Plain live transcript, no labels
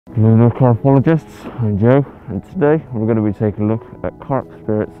Hello Carpologists, I'm Joe, and today we're going to be taking a look at Carp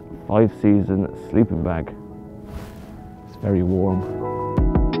Spirit's 5-season sleeping bag. It's very warm.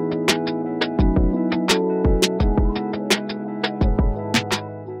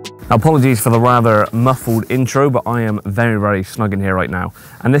 Now, apologies for the rather muffled intro, but I am very snug in here right now.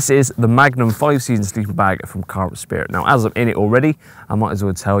 And this is the Magnum 5-season sleeping bag from Carp Spirit. Now, as I'm in it already, I might as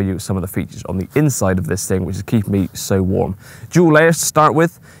well tell you some of the features on the inside of this thing, which is keeping me so warm. Dual layers to start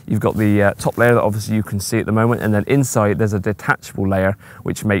with. You've got the top layer that obviously you can see at the moment, and then inside there's a detachable layer,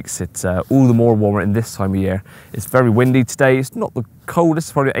 which makes it all the more warmer in this time of year. It's very windy today. It's not the coldest,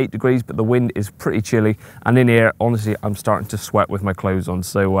 it's probably 8 degrees, but the wind is pretty chilly. And in here, honestly, I'm starting to sweat with my clothes on,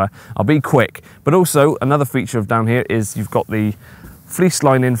 so I'll be quick. But also, another feature of down here is you've got the fleece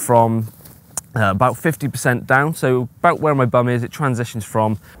lining from about 50% down, so about where my bum is. It transitions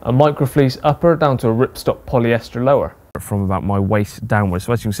from a microfleece upper down to a ripstop polyester lower, from about my waist downwards.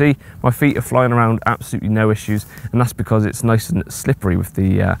 So as you can see, my feet are flying around, absolutely no issues, and that's because it's nice and slippery with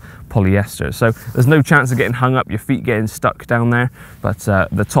the polyester. So there's no chance of getting hung up, your feet getting stuck down there, but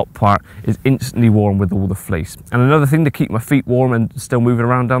the top part is instantly warm with all the fleece. And another thing to keep my feet warm and still moving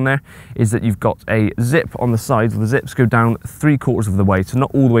around down there is that you've got a zip on the sides. The zips go down 3/4 of the way, so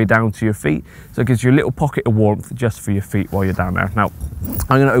not all the way down to your feet, so it gives you a little pocket of warmth just for your feet while you're down there. Now,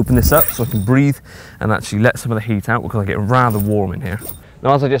 I'm going to open this up so I can breathe and actually let some of the heat out, because I get rather warm in here.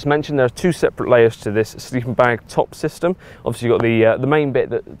 Now, as I just mentioned, there are 2 separate layers to this sleeping bag top system. Obviously, you've got the main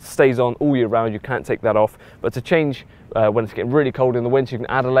bit that stays on all year round. You can't take that off, but to change when it's getting really cold in the winter, you can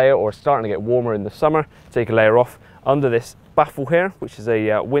add a layer, or it's starting to get warmer in the summer, take a layer off. Under this baffle here, which is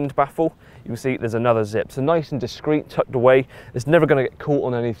a wind baffle, you can see there's another zip. So nice and discreet, tucked away. It's never going to get caught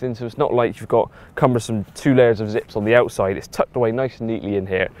on anything, so it's not like you've got cumbersome 2 layers of zips on the outside. It's tucked away nice and neatly in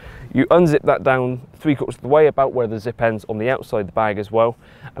here. You unzip that down 3/4 of the way, about where the zip ends on the outside of the bag as well,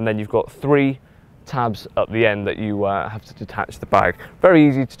 and then you've got 3 tabs at the end that you have to detach the bag. Very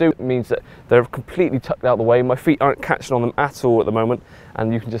easy to do. It means that they're completely tucked out of the way. My feet aren't catching on them at all at the moment,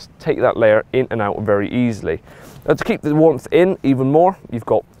 and you can just take that layer in and out very easily. Now, to keep the warmth in even more, you've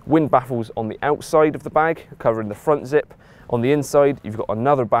got wind baffles on the outside of the bag covering the front zip. On the inside, you've got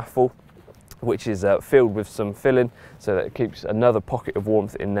another baffle which is filled with some filling, so that it keeps another pocket of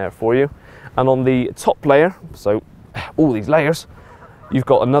warmth in there for you. And on the top layer, so all these layers, you've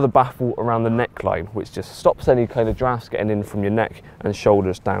got another baffle around the neckline, which just stops any kind of drafts getting in from your neck and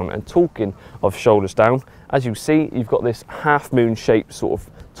shoulders down. And talking of shoulders down, as you see, you've got this half moon shaped sort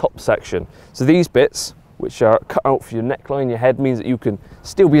of top section. So these bits, which are cut out for your neckline, your head, means that you can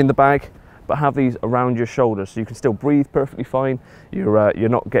still be in the bag, but have these around your shoulders, so you can still breathe perfectly fine. You're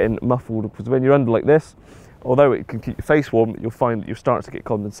not getting muffled, because when you're under like this, although it can keep your face warm, you'll find that you'll start to get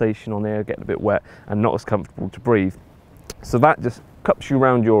condensation on there, getting a bit wet and not as comfortable to breathe. So that just cups you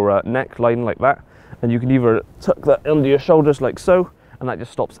around your neckline like that, and you can either tuck that under your shoulders like so, and that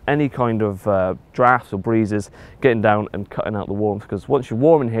just stops any kind of drafts or breezes getting down and cutting out the warmth, because once you're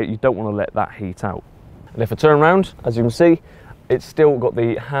warm in here, you don't want to let that heat out. And if I turn around, as you can see, it's still got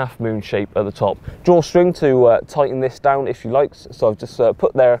the half moon shape at the top. Drawstring to tighten this down if you like. So I've just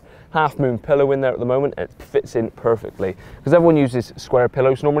put their half moon pillow in there at the moment. It fits in perfectly, because everyone uses square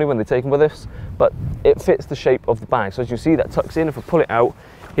pillows normally when they take them with this, but it fits the shape of the bag. So as you see, that tucks in. If I pull it out,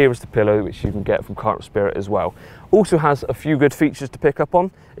 here is the pillow, which you can get from Carp Spirit as well. Also has a few good features to pick up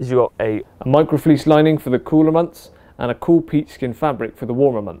on. Is you've got a microfleece lining for the cooler months and a cool peach skin fabric for the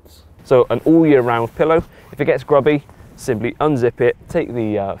warmer months. So an all year round pillow. If it gets grubby, simply unzip it, take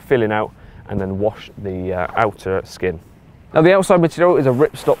the filling out, and then wash the outer skin. Now, the outside material is a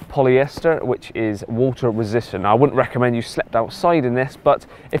ripstop polyester, which is water resistant. Now, I wouldn't recommend you slept outside in this, but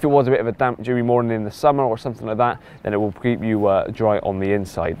if it was a bit of a damp, dewy morning in the summer or something like that, then it will keep you dry on the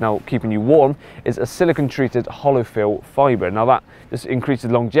inside. Now, keeping you warm is a silicone treated hollow fill fibre. Now, that just increases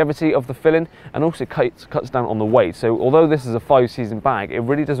the longevity of the filling and also cuts down on the weight. So although this is a 5-season bag, it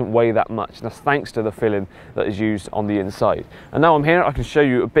really doesn't weigh that much, and that's thanks to the filling that is used on the inside. And now I'm here, I can show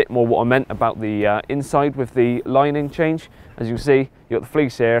you a bit more what I meant about the inside with the lining change. As you can see, you've got the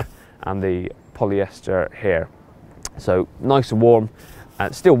fleece here and the polyester here. So nice and warm,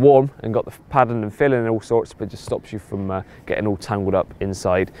 still warm, and got the padding and filling and all sorts, but it just stops you from getting all tangled up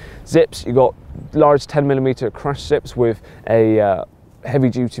inside. Zips, you've got large 10mm crush zips with a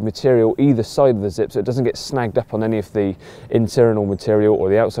heavy duty material either side of the zip, so it doesn't get snagged up on any of the internal material or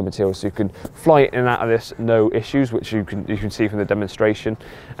the outside material, so you can fly it in and out of this no issues, which you can see from the demonstration.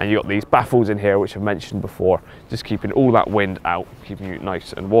 And you got these baffles in here, which I've mentioned before, just keeping all that wind out, keeping you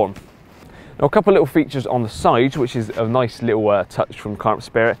nice and warm. Now, a couple of little features on the side, which is a nice little touch from Carp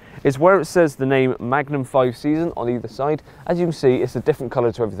Spirit, is where it says the name Magnum 5 Season on either side. As you can see, it's a different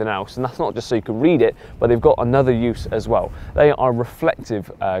colour to everything else, and that's not just so you can read it, but they've got another use as well. They are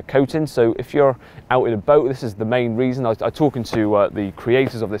reflective coating, so if you're out in a boat, this is the main reason. I was talking to the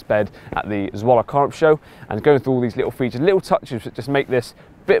creators of this bed at the Zwolle Carp show, and going through all these little features, little touches that just make this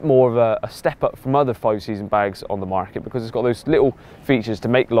bit more of a step up from other 5 Season bags on the market, because it's got those little features to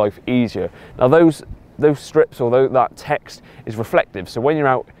make life easier. Now those strips, although that text is reflective, so when you're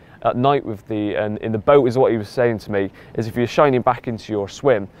out at night with and in the boat, is what he was saying to me, is if you're shining back into your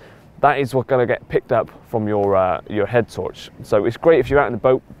swim, that is what's going to get picked up from your head torch. So it's great if you're out in the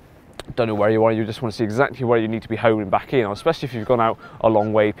boat, don't know where you are, you just want to see exactly where you need to be homing back in, especially if you've gone out a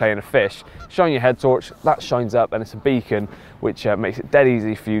long way playing a fish. Shine your head torch, that shines up, and it's a beacon which makes it dead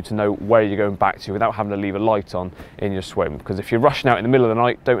easy for you to know where you're going back to without having to leave a light on in your swim. Because if you're rushing out in the middle of the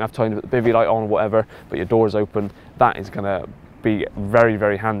night, don't have time to put the bivvy light on or whatever, but your door's open, that is going to be very,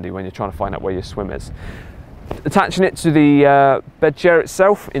 very handy when you're trying to find out where your swim is. Attaching it to the bed chair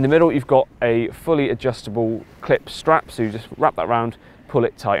itself, in the middle you've got a fully adjustable clip strap, so you just wrap that around, pull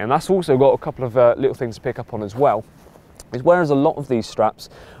it tight. And that's also got a couple of little things to pick up on as well, is whereas a lot of these straps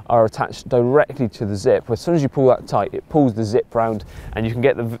are attached directly to the zip, as soon as you pull that tight, it pulls the zip round and you can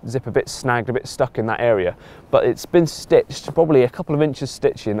get the zip a bit snagged, a bit stuck in that area. But it's been stitched, probably a couple of inches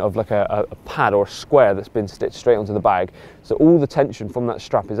stitching of like a pad or a square that's been stitched straight onto the bag. So all the tension from that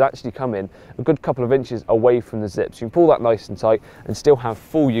strap is actually coming a good couple of inches away from the zip. So you can pull that nice and tight and still have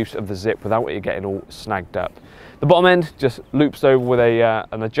full use of the zip without it getting all snagged up. The bottom end just loops over with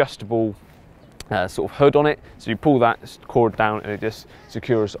an adjustable sort of hood on it, so you pull that cord down and it just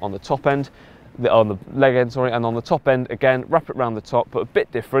secures on the top end, on the leg end, sorry, and on the top end again, wrap it around the top, but a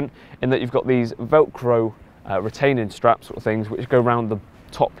bit different in that you've got these Velcro retaining straps sort of things which go around the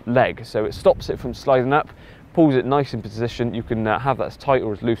top leg, so it stops it from sliding up, pulls it nice in position. You can have that as tight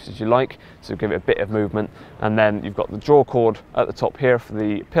or as loose as you like, so give it a bit of movement. And then you've got the draw cord at the top here for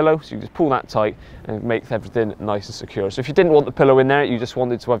the pillow, so you just pull that tight and it makes everything nice and secure. So if you didn't want the pillow in there, you just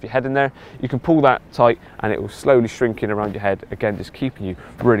wanted to have your head in there, you can pull that tight and it will slowly shrink in around your head, again just keeping you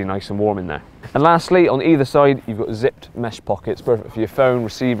really nice and warm in there. And lastly, on either side you've got zipped mesh pockets, perfect for your phone,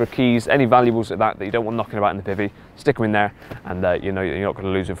 receiver, keys, any valuables like that you don't want knocking about in the bivvy. Stick them in there and you know you're not going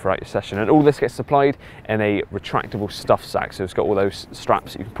to lose them throughout your session. And all this gets supplied in a retractable stuff sack, so it's got all those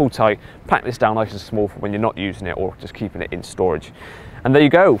straps that you can pull tight, pack this down nice and small for when you're not using it or just keeping it in storage. And there you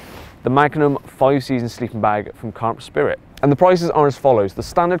go, the Magnum 5 Season sleeping bag from Carp Spirit. And the prices are as follows. The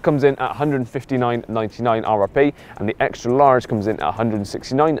standard comes in at $159.99 RRP, and the extra large comes in at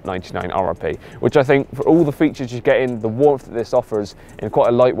 $169.99 RRP, which I think for all the features you get in, the warmth that this offers in quite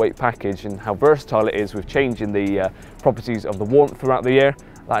a lightweight package and how versatile it is with changing the properties of the warmth throughout the year,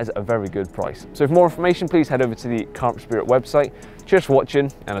 that is a very good price. So for more information, please head over to the Carp Spirit website. Cheers for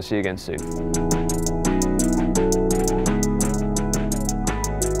watching, and I'll see you again soon.